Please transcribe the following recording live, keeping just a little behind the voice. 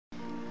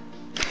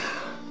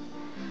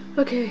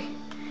Okay,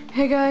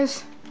 hey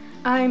guys,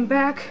 I'm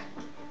back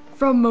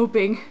from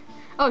moping.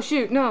 Oh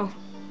shoot, no.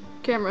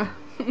 Camera,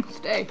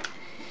 stay.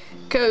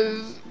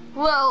 Cause,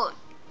 well,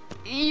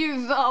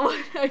 you saw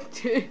what I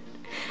did.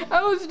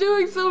 I was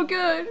doing so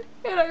good,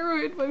 and I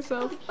ruined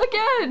myself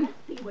again.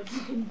 See what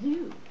you can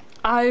do.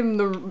 I'm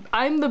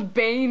the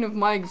bane of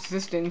my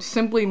existence.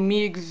 Simply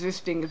me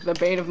existing is the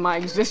bane of my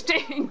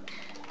existing.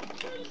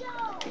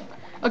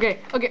 Okay,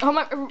 hold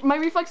on, my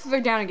reflexes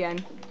are down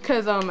again,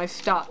 cause I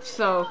stopped,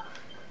 so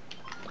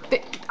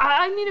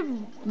I need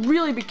to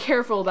really be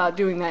careful about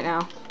doing that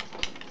now,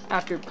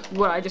 after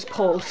what I just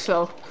pulled,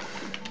 so,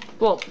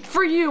 well,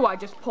 for you I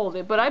just pulled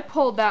it, but I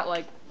pulled that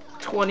like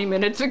 20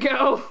 minutes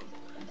ago,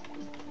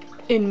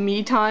 in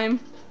me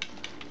time.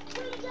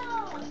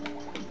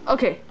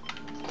 Okay.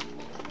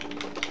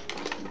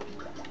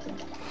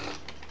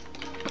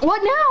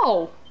 What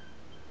now?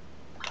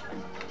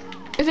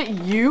 Is it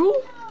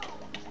you?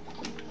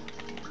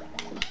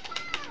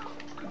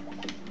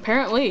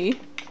 Apparently.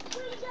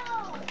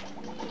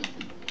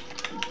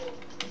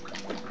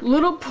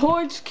 Little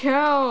points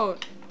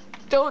count.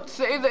 Don't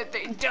say that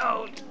they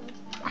don't.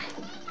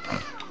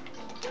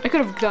 I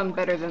could have done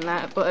better than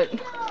that, but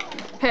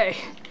hey,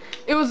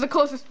 it was the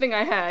closest thing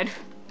I had.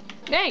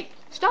 Hey,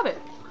 stop it.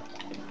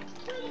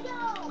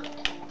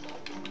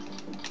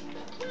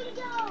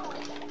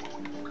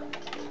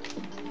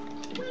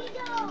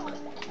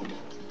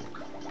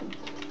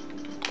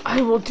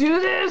 I will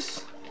do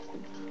this,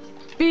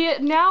 be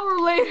it now or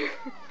later.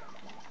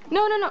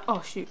 No.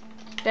 Oh shoot.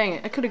 Dang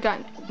it, I could have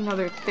gotten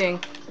another thing.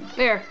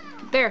 There.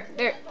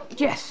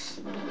 Yes.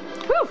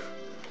 Whew.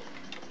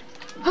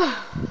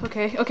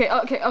 Okay.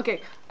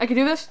 I can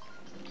do this.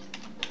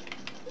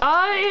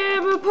 I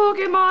am a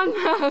Pokemon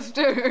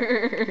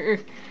master.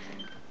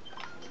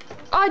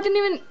 Oh, I didn't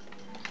even.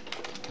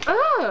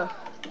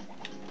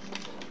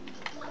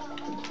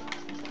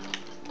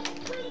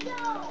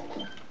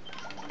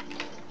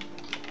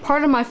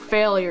 Part of my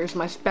failure is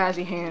my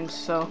spazzy hands,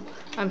 so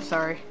I'm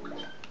sorry.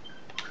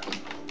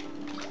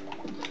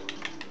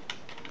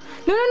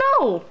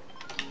 No!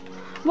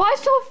 Why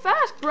so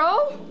fast,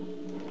 bro?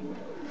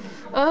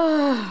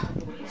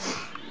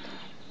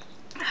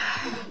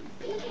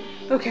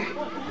 Okay.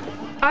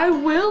 I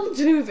will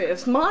do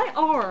this. My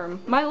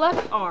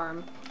left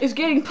arm, is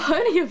getting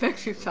plenty of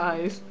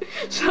exercise.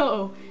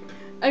 So,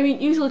 I mean,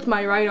 usually it's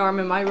my right arm,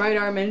 and my right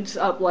arm ends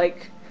up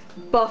like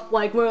buff,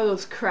 like one of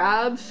those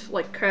crabs,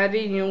 like crabby,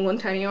 you know, one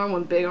tiny arm,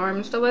 one big arm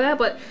and stuff like that,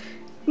 but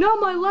now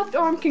my left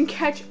arm can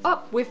catch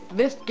up with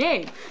this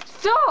game.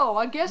 So,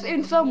 I guess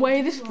in some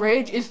way this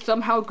rage is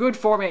somehow good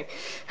for me.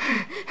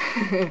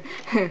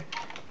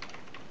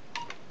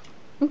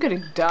 I'm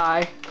gonna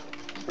die.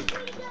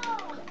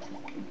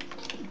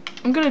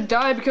 I'm gonna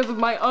die because of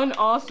my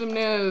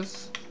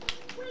unawesomeness.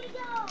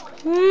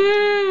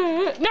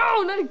 No,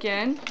 not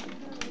again.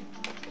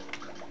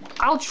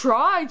 I'll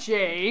try,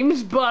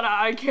 James, but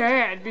I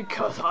can't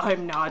because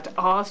I'm not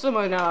awesome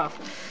enough.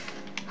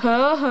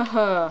 Ha ha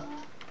ha.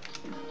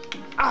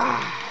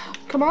 Ah,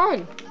 come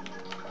on.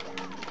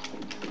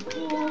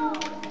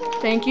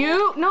 Thank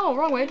you. No,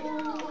 wrong way.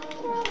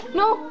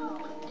 No.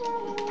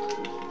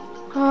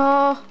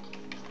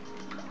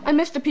 I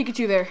missed a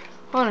Pikachu there.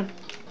 Hold on.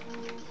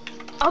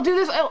 I'll do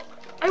this. I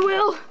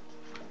will.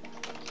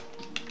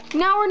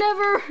 Now or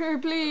never,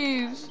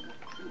 please.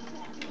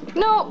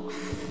 No.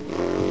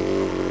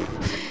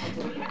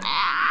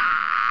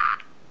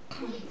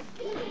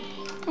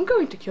 I'm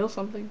going to kill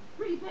something.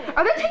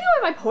 Are they taking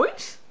away my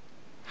points?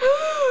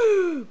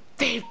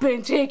 They've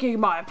been taking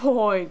my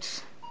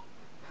points.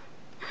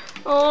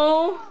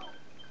 Oh.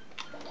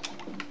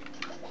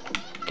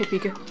 Okay,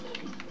 Pika.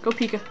 Go,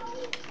 Pika.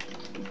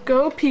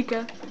 Go,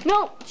 Pika.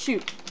 No,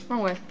 shoot.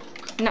 Wrong way.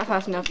 Not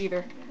fast enough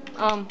either.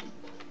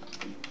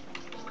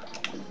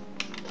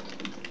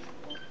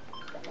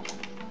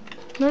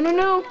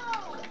 No.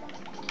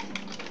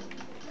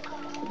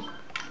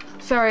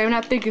 Sorry, I'm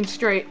not thinking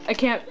straight. I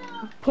can't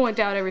point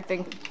out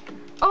everything.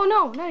 Oh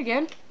no, not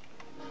again.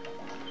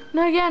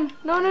 Not again.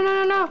 No.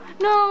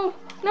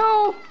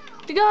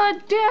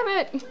 God damn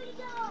it.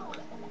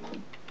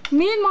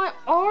 Me and my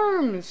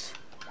arms.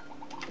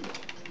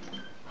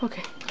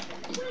 Okay.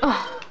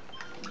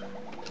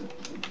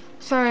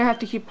 Sorry, I have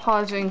to keep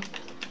pausing.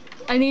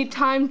 I need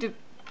time to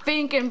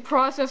think and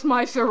process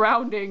my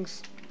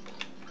surroundings.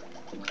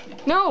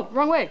 No,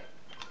 wrong way.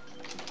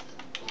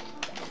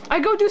 I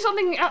go do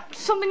something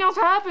else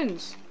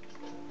happens.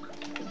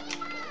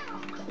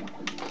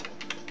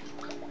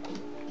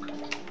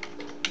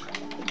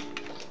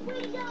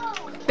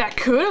 That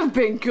could have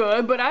been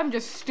good, but I'm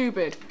just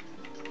stupid.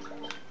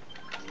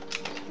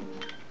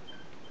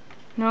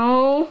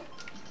 No.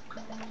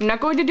 I'm not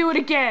going to do it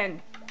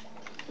again.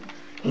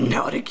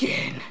 Not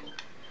again.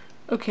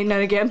 Okay,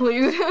 not again,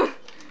 please.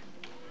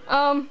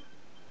 I'm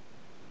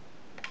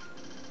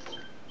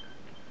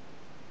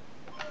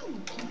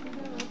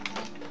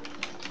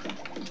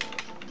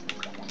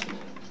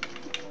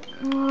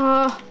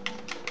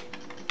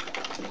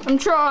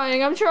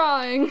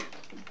trying.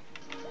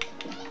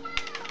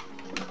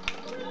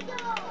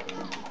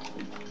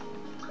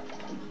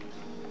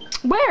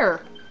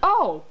 Where?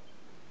 Oh.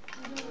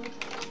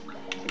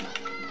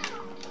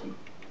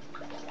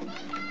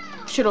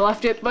 Should have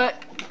left it,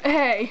 but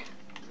hey,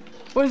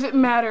 what does it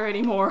matter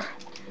anymore?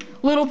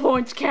 Little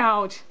points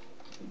count.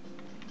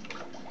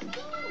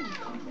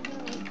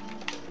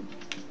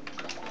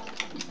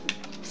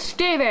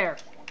 Stay there.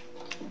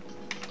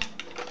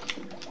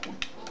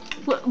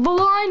 The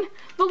line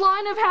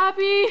of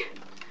happy.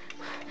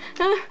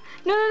 No,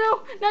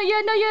 not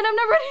yet, I'm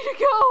not ready to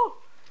go.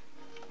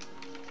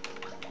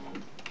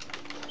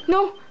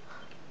 No.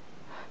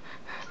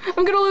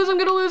 I'm gonna lose. No,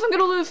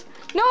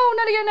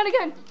 not again.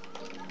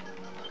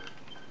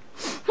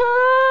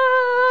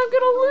 I'm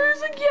gonna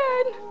lose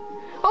again.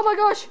 Oh my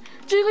gosh,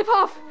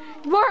 Jigglypuff,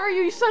 why are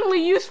you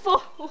suddenly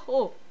useful?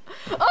 Oh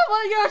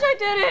my gosh, I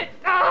did it.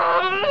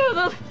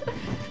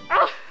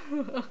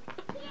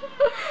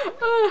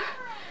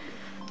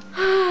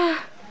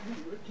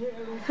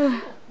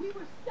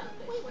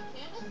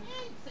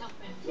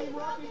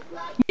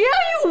 Yeah,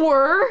 you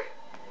were.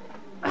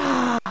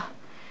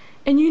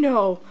 And you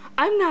know,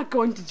 I'm not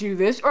going to do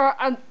this, or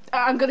I'm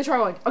gonna try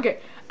one. Okay,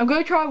 I'm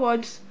gonna try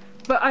once,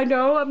 but I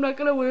know I'm not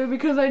gonna win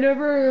because I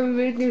never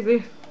made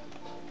anything.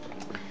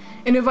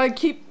 And if I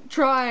keep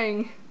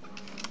trying,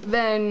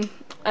 then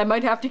I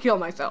might have to kill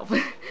myself.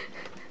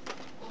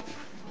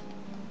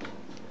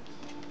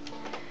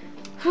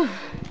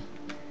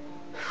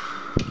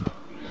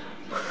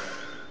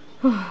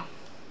 You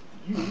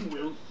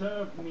will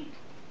serve me.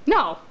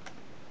 No.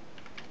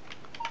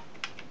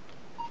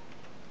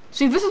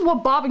 See, this is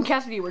what Bob and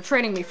Cassidy were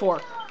training me for.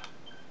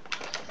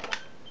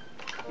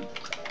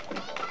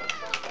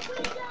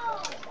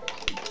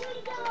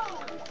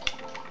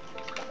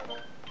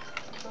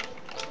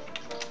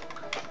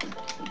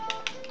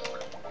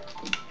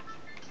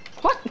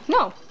 What?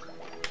 No.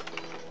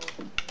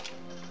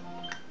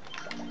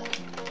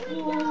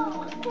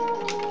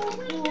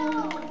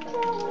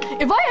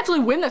 If I actually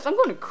win this, I'm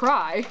going to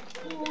cry.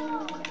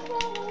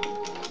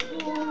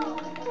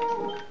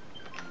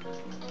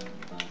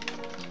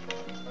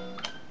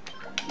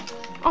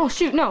 Oh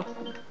shoot, no.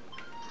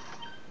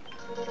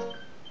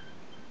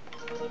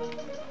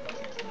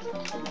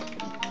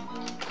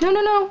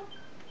 No.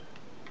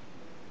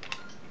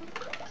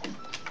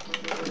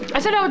 I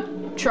said I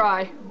would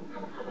try.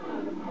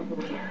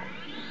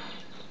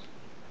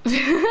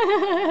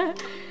 I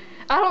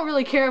don't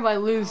really care if I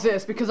lose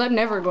this because I'm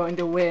never going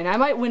to win. I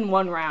might win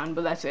one round,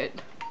 but that's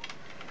it.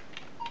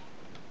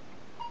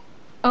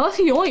 Unless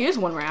he only is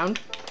one round.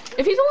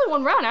 If he's only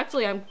one round,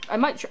 actually, I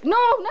might try. No,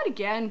 not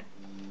again.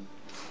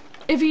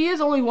 If he is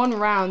only one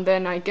round,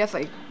 then I guess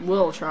I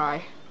will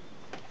try.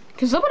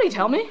 Can somebody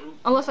tell me?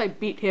 Unless I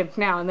beat him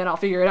now, and then I'll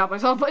figure it out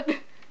myself. But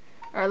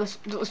all right, let's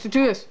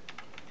do this.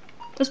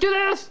 Let's do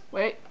this.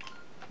 Wait.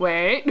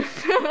 What?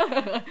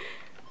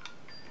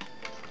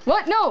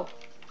 No.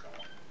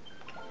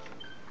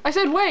 I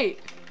said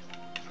wait.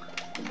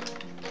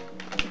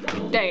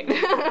 Dang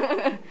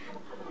it.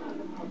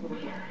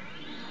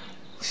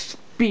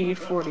 Speed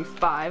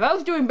 45. I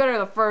was doing better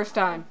the first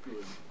time.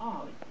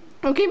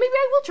 Okay, maybe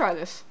I will try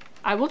this.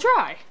 I will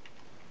try.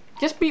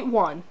 Just beat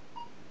one.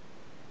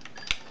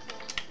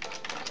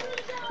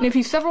 And if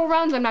he's several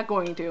rounds, I'm not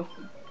going to.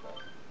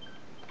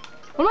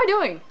 What am I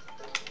doing?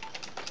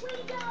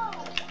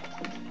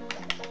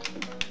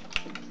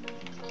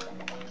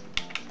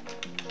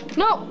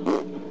 No!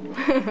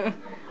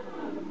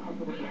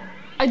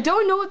 I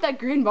don't know what that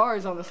green bar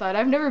is on the side.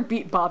 I've never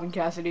beat Bob and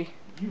Cassidy.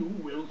 You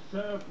will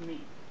serve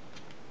me.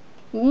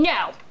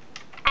 No!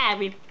 I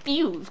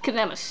refuse, because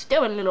I'm a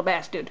stubborn little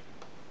bastard.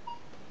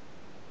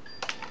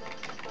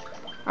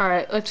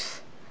 Alright,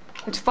 let's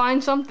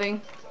find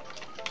something.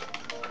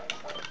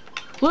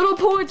 Little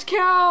points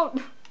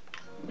count!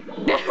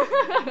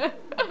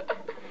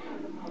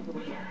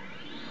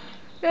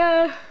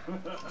 Yeah.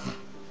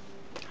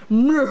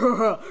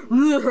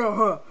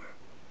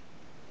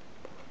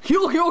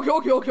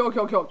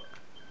 Kill.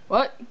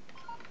 What?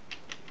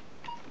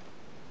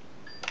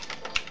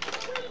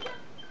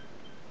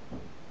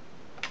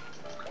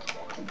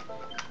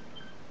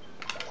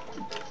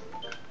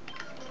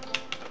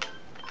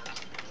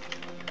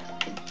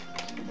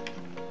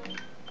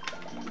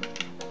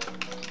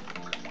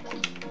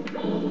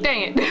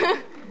 Dang it.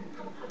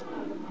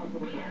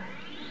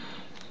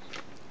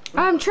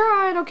 I'm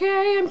trying,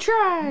 okay? I'm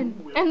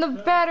trying. And the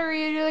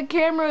battery, the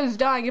camera is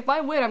dying. If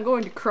I win, I'm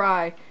going to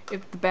cry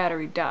if the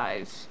battery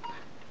dies.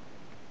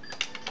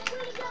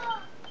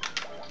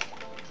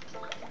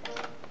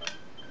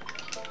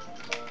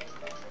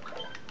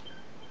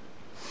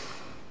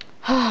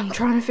 I'm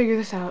trying to figure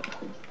this out.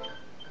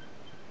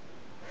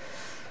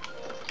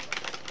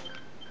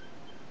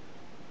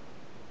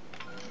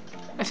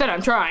 I said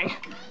I'm trying.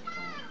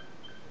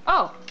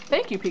 Oh,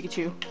 thank you,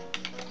 Pikachu.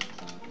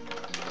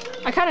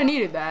 I kind of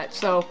needed that,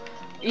 so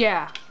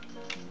yeah.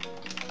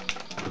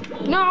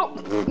 No,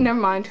 never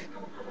mind.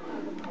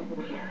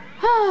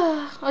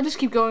 I'll just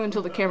keep going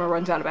until the camera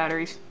runs out of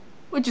batteries,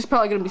 which is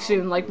probably gonna be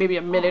soon, like maybe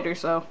a minute or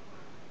so.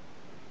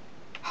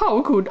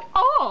 How could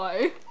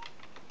I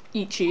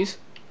eat cheese?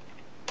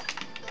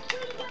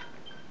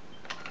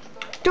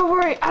 Don't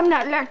worry, I'm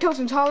not lactose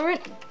intolerant.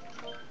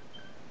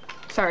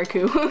 Sorry,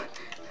 Koo.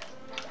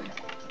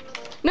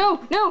 No,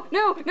 no,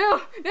 no,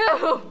 no,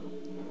 no!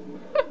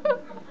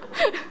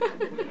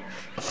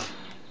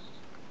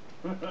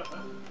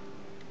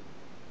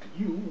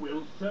 You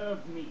will serve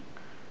me.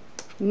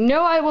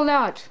 No, I will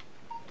not.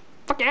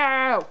 Fuck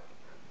you!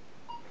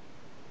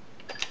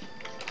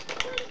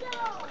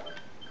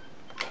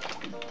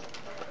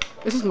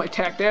 This is my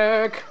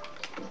tactic.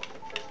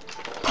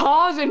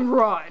 Pause and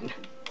run.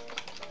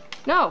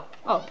 No.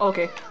 Oh,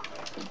 okay.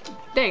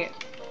 Dang it.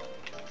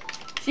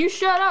 You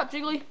shut up,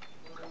 Jiggly.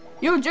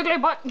 You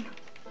jiggly butt.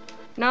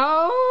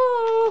 No.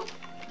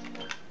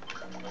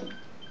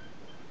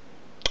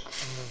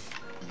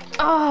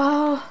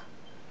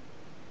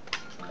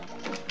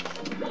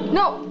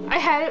 No, I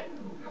had it.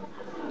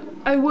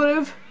 I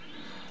would've.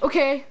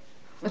 Okay,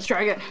 let's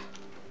try again.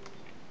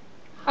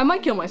 I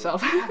might kill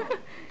myself.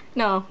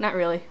 No, not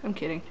really. I'm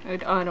kidding. I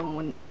don't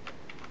want.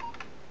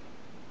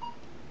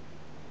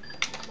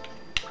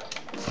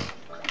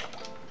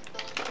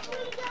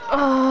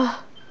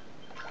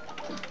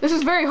 This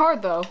is very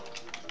hard though.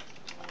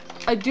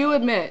 I do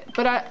admit,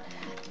 but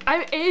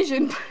I'm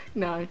Asian.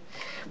 No.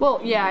 Well,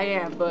 yeah, I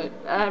am, but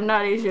I'm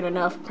not Asian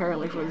enough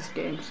apparently for this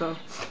game, so.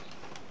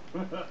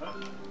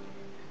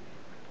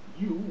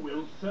 You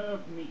will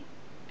serve me.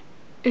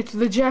 It's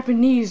the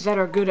Japanese that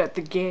are good at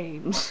the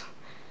games.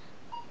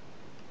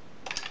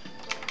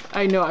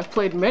 I know, I've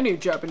played many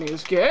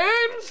Japanese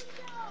games.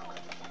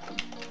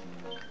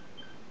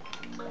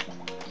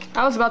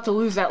 I was about to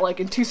lose that like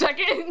in 2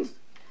 seconds.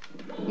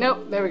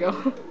 Nope, there we go.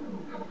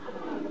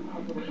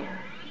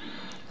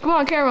 Come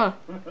on, camera.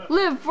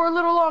 Live for a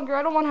little longer.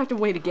 I don't want to have to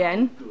wait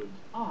again. Good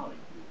are you?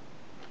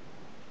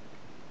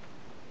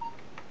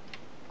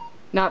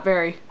 Not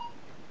very.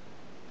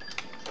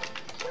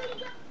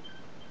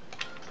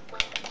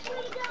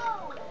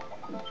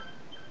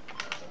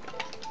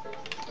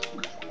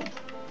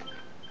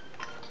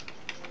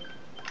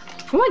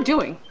 What am I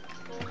doing?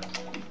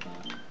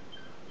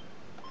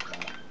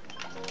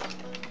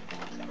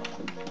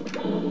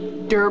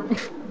 Derp.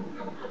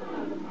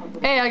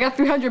 Hey, I got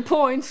 300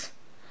 points.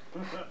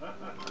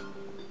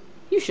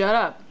 You shut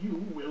up.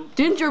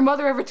 Didn't your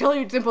mother ever tell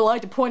you it's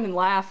impolite to point and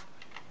laugh?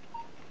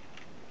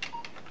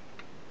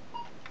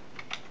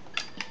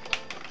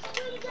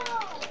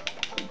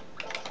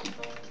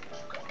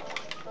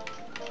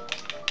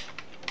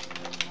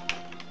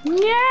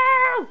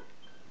 No!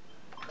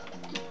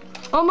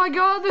 Oh my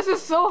god, this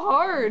is so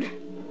hard.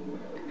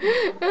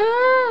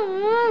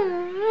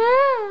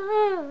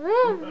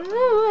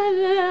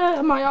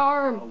 My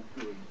arm.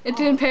 It's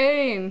in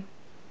pain.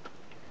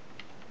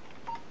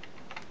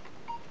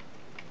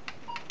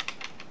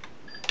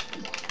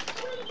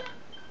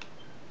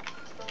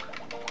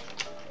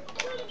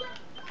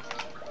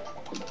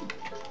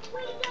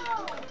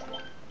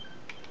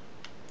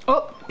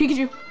 Oh,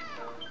 Pikachu.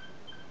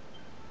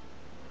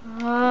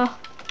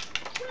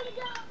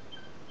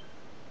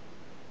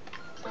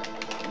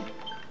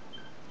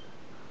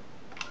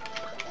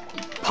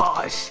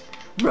 Pause.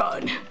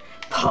 Run.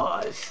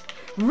 Pause.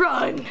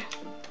 Run.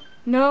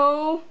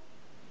 No.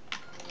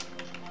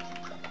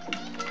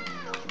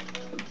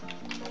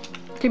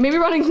 Okay, maybe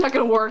running's not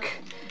gonna work.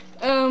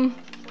 Oh,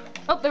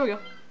 there we go.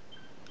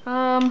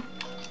 I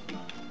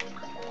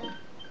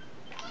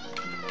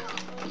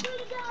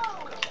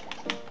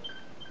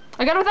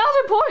got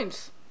 1,000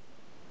 points.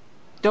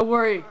 Don't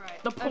worry. Right.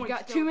 I've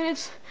got 2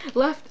 minutes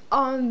left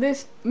on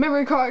this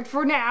memory card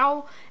for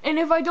now, and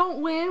if I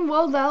don't win,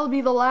 well, that'll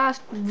be the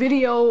last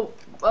video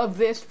of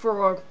this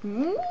for a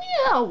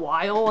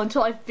while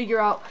until I figure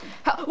out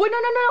how. Wait,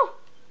 no.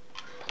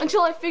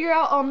 Until I figure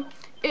out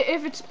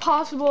if it's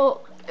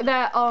possible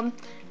that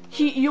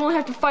you only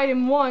have to fight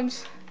him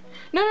once.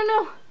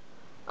 No.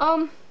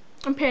 I'm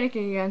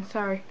panicking again.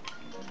 Sorry.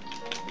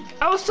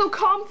 I was so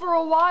calm for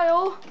a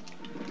while.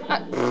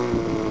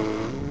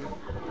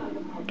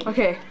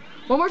 Okay,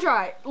 one more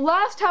try.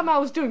 Last time I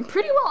was doing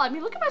pretty well. I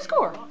mean, look at my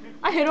score.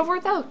 I hit over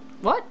 1,000.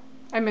 What?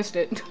 I missed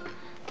it.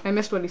 I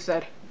missed what he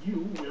said.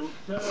 You will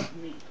serve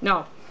me.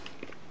 No.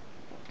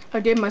 I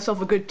gave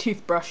myself a good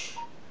teeth brush.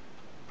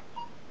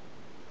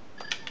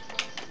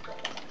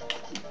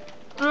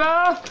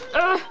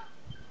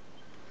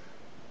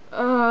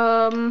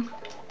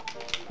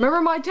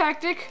 Remember my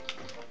tactic?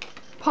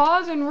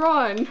 Pause and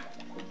run.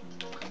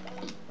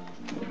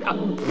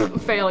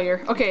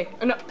 Failure. Okay,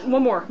 no,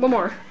 one more.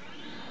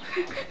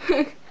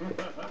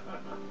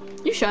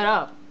 You shut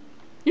up.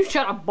 You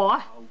shut up, boy.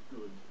 How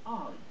good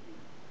are you?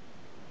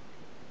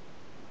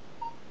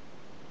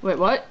 Wait,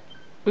 what?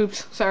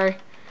 Oops, sorry.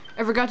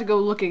 I forgot to go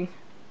looking.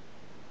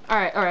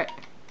 Alright.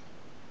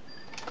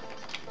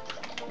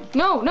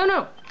 No.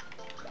 No.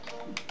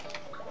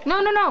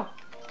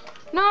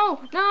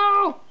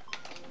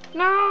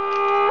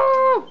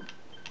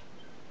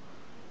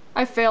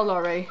 I failed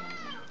already.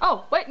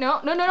 Oh, wait,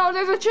 no,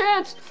 there's a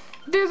chance.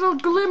 There's a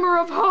glimmer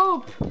of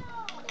hope.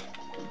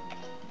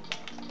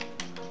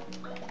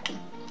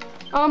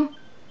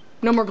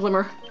 No more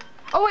glimmer.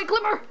 Oh, wait,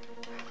 glimmer.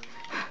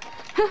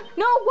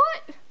 No,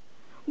 what?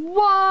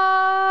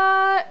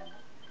 What?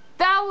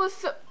 That was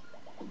so...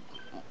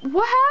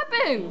 What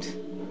happened?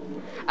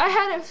 I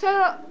had it set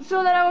up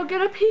so that I would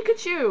get a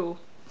Pikachu.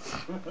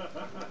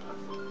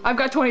 I've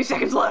got 20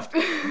 seconds left.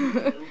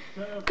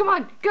 Come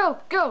on, go,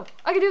 go.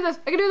 I can do this.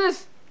 I can do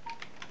this.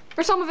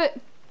 For some of it.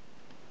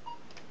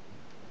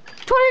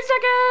 20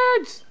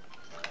 seconds!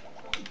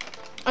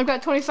 I've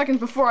got 20 seconds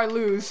before I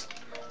lose.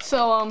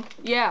 So,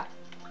 yeah.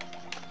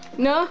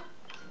 No?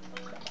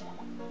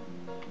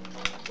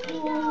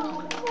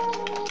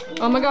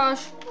 Oh my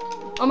gosh.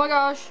 Oh my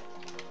gosh.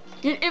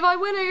 If I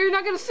win it, you're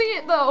not gonna see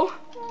it though.